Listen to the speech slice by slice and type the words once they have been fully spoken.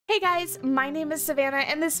Hey guys, my name is Savannah,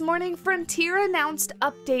 and this morning Frontier announced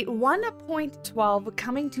update 1.12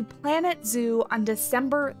 coming to Planet Zoo on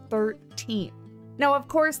December 13th. Now, of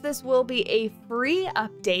course, this will be a free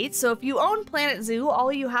update, so if you own Planet Zoo,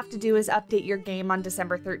 all you have to do is update your game on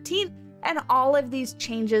December 13th, and all of these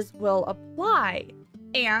changes will apply.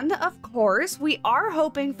 And, of course, we are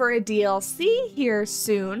hoping for a DLC here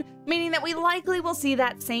soon, meaning that we likely will see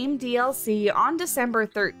that same DLC on December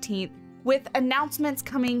 13th, with announcements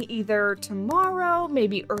coming either tomorrow,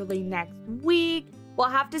 maybe early next week. We'll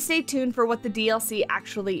have to stay tuned for what the DLC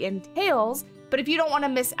actually entails, but if you don't want to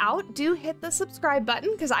miss out, do hit the subscribe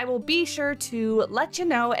button because I will be sure to let you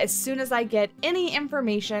know as soon as I get any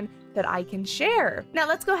information that I can share. Now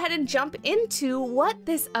let's go ahead and jump into what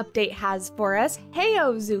this update has for us.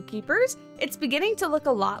 Heyo zookeepers, it's beginning to look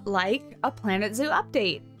a lot like a Planet Zoo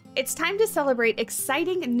update. It's time to celebrate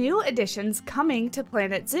exciting new additions coming to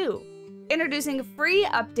Planet Zoo. Introducing free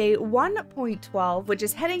update 1.12, which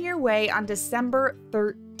is heading your way on December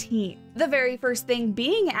 13th. The very first thing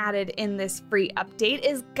being added in this free update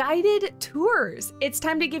is guided tours. It's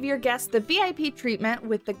time to give your guests the VIP treatment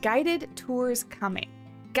with the guided tours coming.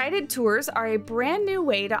 Guided tours are a brand new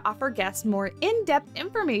way to offer guests more in-depth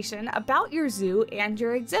information about your zoo and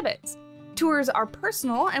your exhibits. Tours are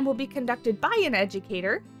personal and will be conducted by an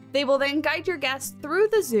educator. They will then guide your guests through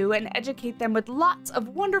the zoo and educate them with lots of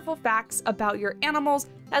wonderful facts about your animals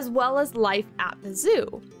as well as life at the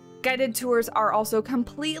zoo. Guided tours are also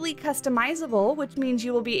completely customizable, which means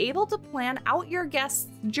you will be able to plan out your guests'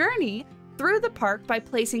 journey through the park by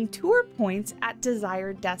placing tour points at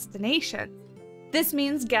desired destinations. This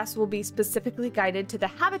means guests will be specifically guided to the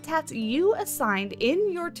habitats you assigned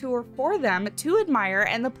in your tour for them to admire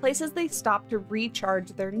and the places they stop to recharge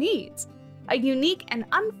their needs. A unique and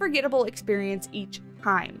unforgettable experience each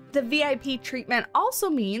time. The VIP treatment also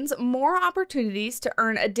means more opportunities to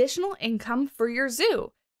earn additional income for your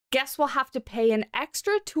zoo. Guests will have to pay an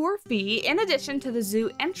extra tour fee in addition to the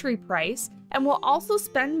zoo entry price and will also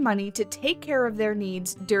spend money to take care of their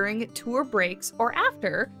needs during tour breaks or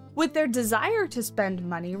after, with their desire to spend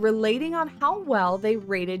money relating on how well they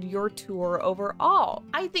rated your tour overall.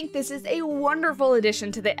 I think this is a wonderful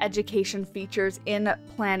addition to the education features in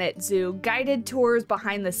Planet Zoo. Guided tours,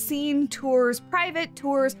 behind the scene tours, private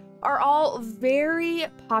tours are all very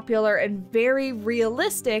popular and very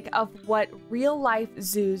realistic of what real life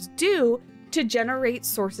zoos do to generate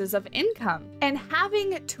sources of income. And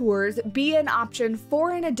having tours be an option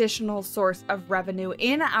for an additional source of revenue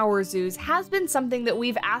in our zoos has been something that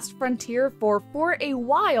we've asked Frontier for a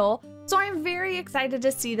while, so I'm very excited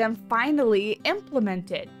to see them finally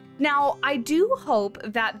implemented. Now, I do hope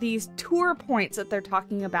that these tour points that they're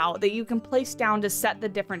talking about, that you can place down to set the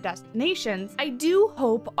different destinations, I do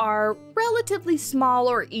hope are relatively small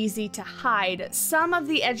or easy to hide. Some of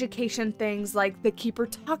the education things, like the keeper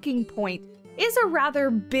talking point, is a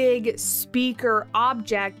rather big speaker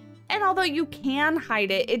object, and although you can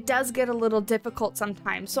hide it, it does get a little difficult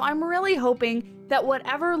sometimes. So I'm really hoping that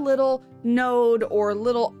whatever little node or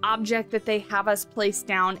little object that they have us place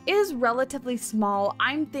down is relatively small.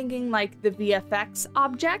 I'm thinking like the VFX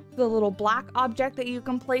object, the little black object that you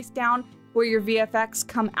can place down where your VFX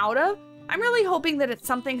come out of. I'm really hoping that it's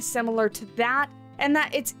something similar to that and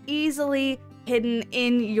that it's easily hidden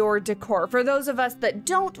in your decor. For those of us that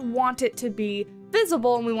don't want it to be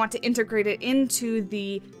visible and we want to integrate it into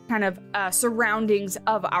the kind of surroundings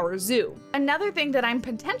of our zoo. Another thing that I'm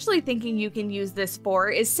potentially thinking you can use this for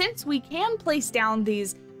is, since we can place down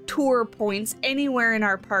these tour points anywhere in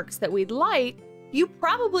our parks that we'd like, you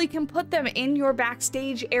probably can put them in your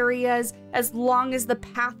backstage areas as long as the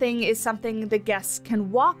pathing is something the guests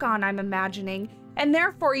can walk on, I'm imagining. And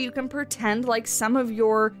therefore you can pretend like some of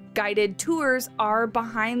your guided tours are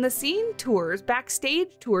behind the scene tours,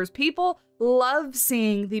 backstage tours. People love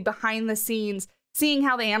seeing the behind the scenes, seeing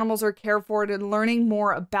how the animals are cared for and learning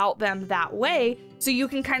more about them that way. So you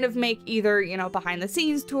can kind of make either, behind the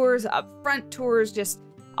scenes tours, up front tours, just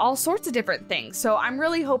all sorts of different things. So I'm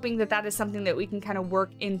really hoping that that is something that we can kind of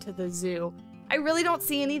work into the zoo. I really don't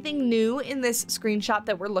see anything new in this screenshot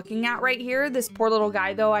that we're looking at right here. This poor little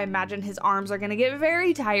guy, though, I imagine his arms are gonna get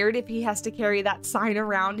very tired if he has to carry that sign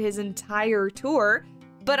around his entire tour.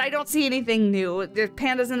 But I don't see anything new. There's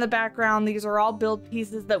pandas in the background. These are all build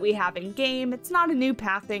pieces that we have in game. It's not a new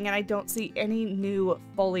pathing, and I don't see any new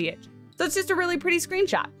foliage. So it's just a really pretty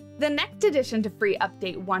screenshot. The next addition to free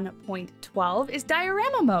update 1.12 is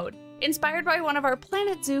diorama mode. Inspired by one of our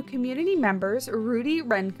Planet Zoo community members, Rudy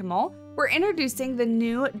Renkamel, we're introducing the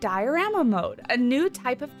new diorama mode, a new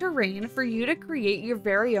type of terrain for you to create your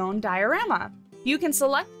very own diorama. you can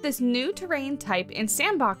select this new terrain type in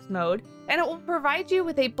sandbox mode, and it will provide you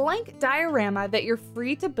with a blank diorama that you're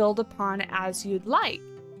free to build upon as you'd like.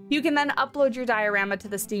 You can then upload your diorama to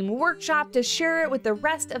the Steam Workshop to share it with the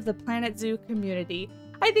rest of the Planet Zoo community.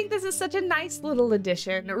 I think this is such a nice little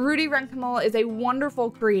addition. Rudy Renkamel is a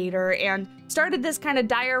wonderful creator and started this kind of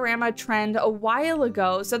diorama trend a while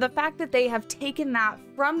ago, so the fact that they have taken that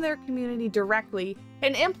from their community directly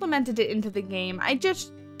and implemented it into the game, I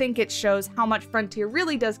just think it shows how much Frontier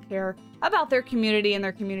really does care about their community and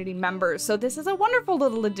their community members. So this is a wonderful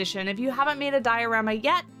little addition. If you haven't made a diorama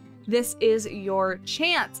yet, this is your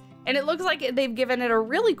chance. And it looks like they've given it a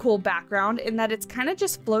really cool background in that it's kind of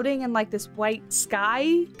just floating in like this white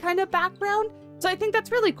sky kind of background. So I think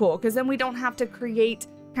that's really cool because then we don't have to create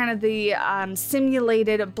kind of the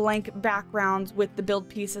simulated blank backgrounds with the build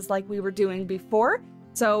pieces like we were doing before.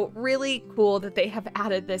 So really cool that they have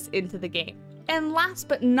added this into the game. And last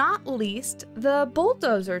but not least, the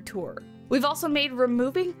Bulldozer tour. We've also made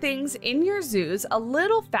removing things in your zoos a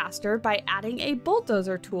little faster by adding a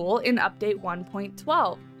Bulldozer tool in update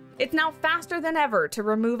 1.12. It's now faster than ever to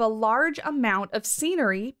remove a large amount of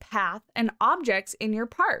scenery, path, and objects in your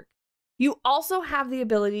park. You also have the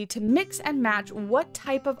ability to mix and match what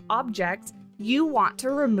type of objects you want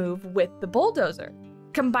to remove with the Bulldozer.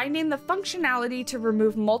 Combining the functionality to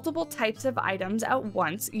remove multiple types of items at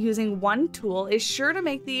once using one tool is sure to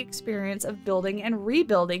make the experience of building and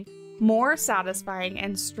rebuilding more satisfying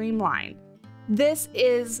and streamlined. This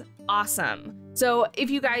is awesome. So if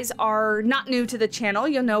you guys are not new to the channel,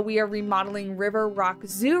 you'll know we are remodeling River Rock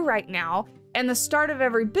Zoo right now, and the start of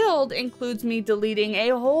every build includes me deleting a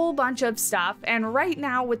whole bunch of stuff, and right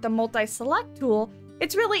now with the multi-select tool,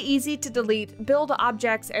 it's really easy to delete build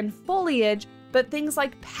objects and foliage, but things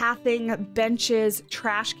like pathing, benches,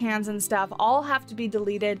 trash cans, and stuff all have to be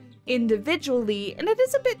deleted individually, and it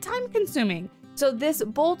is a bit time consuming. So this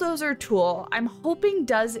Bulldozer tool, I'm hoping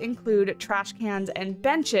does include trash cans and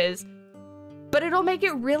benches, but it'll make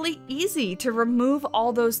it really easy to remove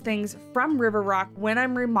all those things from River Rock when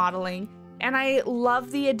I'm remodeling. And I love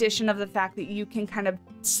the addition of the fact that you can kind of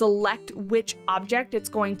select which object it's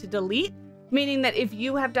going to delete, meaning that if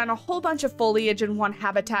you have done a whole bunch of foliage in one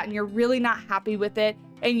habitat and you're really not happy with it,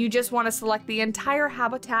 and you just want to select the entire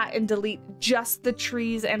habitat and delete just the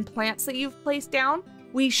trees and plants that you've placed down,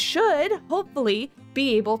 we should hopefully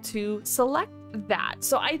be able to select that.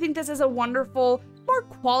 So I think this is a wonderful, more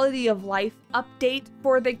quality of life update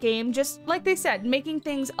for the game, just like they said, making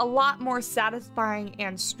things a lot more satisfying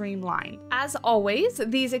and streamlined. As always,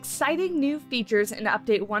 these exciting new features in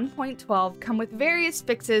update 1.12 come with various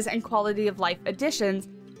fixes and quality of life additions,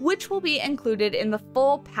 which will be included in the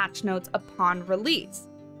full patch notes upon release.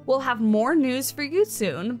 We'll have more news for you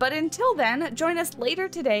soon, but until then, join us later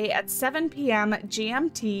today at 7 p.m.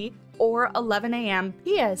 GMT or 11 a.m.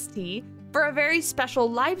 PST for a very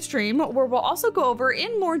special live stream where we'll also go over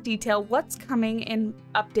in more detail what's coming in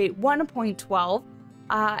update 1.12,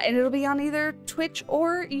 and it'll be on either Twitch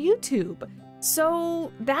or YouTube.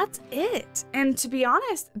 So that's it. And to be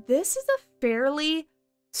honest, this is a fairly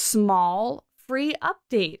small free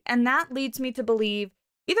update, and that leads me to believe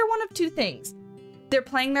either one of two things. They're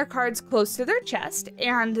playing their cards close to their chest,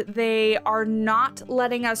 and they are not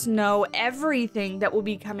letting us know everything that will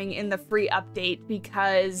be coming in the free update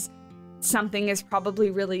because something is probably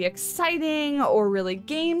really exciting or really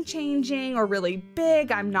game-changing or really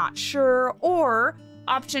big, I'm not sure. Or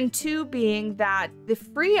option two being that the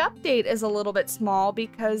free update is a little bit small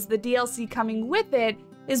because the DLC coming with it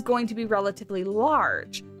is going to be relatively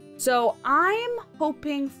large. So I'm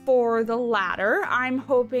hoping for the latter. I'm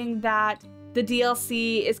hoping that the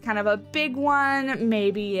DLC is kind of a big one.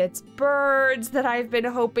 Maybe it's birds that I've been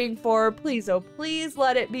hoping for. Please, oh please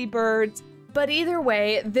let it be birds. But either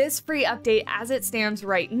way, this free update as it stands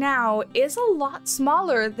right now is a lot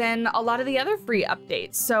smaller than a lot of the other free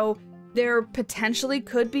updates. So there potentially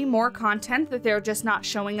could be more content that they're just not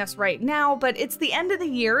showing us right now, but it's the end of the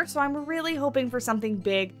year, so I'm really hoping for something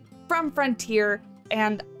big from Frontier.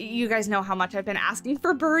 And you guys know how much I've been asking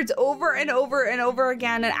for birds over and over and over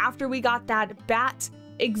again. And after we got that bat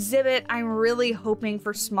exhibit, I'm really hoping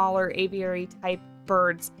for smaller aviary type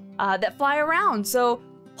birds that fly around. So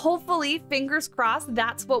hopefully, fingers crossed,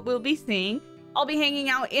 that's what we'll be seeing. I'll be hanging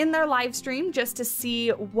out in their live stream just to see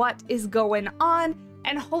what is going on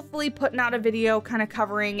and hopefully putting out a video kind of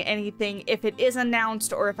covering anything if it is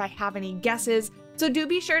announced or if I have any guesses. So do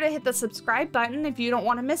be sure to hit the subscribe button if you don't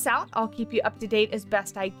want to miss out. I'll keep you up to date as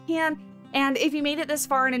best I can. And if you made it this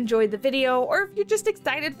far and enjoyed the video, or if you're just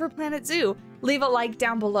excited for Planet Zoo, leave a like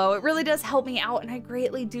down below. It really does help me out and I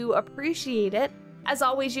greatly do appreciate it. As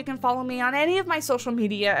always, you can follow me on any of my social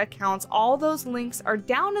media accounts. All those links are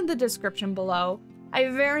down in the description below. I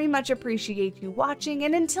very much appreciate you watching,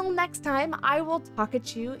 and until next time, I will talk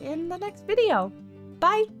at you in the next video.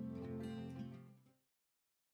 Bye!